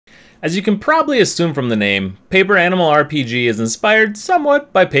As you can probably assume from the name, Paper Animal RPG is inspired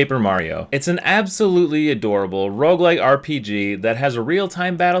somewhat by Paper Mario. It's an absolutely adorable roguelike RPG that has a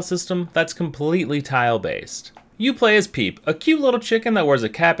real-time battle system that's completely tile-based. You play as Peep, a cute little chicken that wears a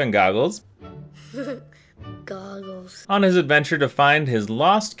cap and goggles, on his adventure to find his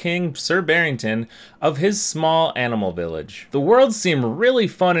lost king, Sir Barrington, of his small animal village. The worlds seem really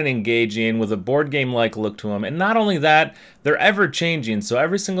fun and engaging with a board game-like look to them, and not only that, they're ever-changing, so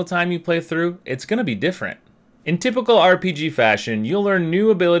every single time you play through, it's gonna be different. In typical RPG fashion, you'll learn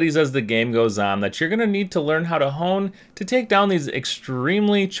new abilities as the game goes on that you're gonna need to learn how to hone to take down these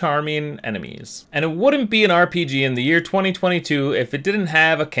extremely charming enemies. And it wouldn't be an RPG in the year 2022 if it didn't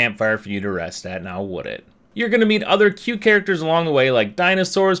have a campfire for you to rest at, now would it? You're gonna meet other cute characters along the way like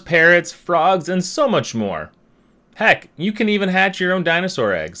dinosaurs, parrots, frogs, and so much more. Heck, you can even hatch your own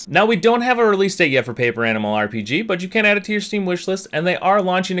dinosaur eggs. Now, we don't have a release date yet for Paper Animal RPG, but you can add it to your Steam wishlist, and they are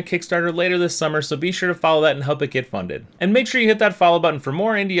launching a Kickstarter later this summer, so be sure to follow that and help it get funded. And make sure you hit that follow button for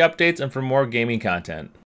more indie updates and for more gaming content.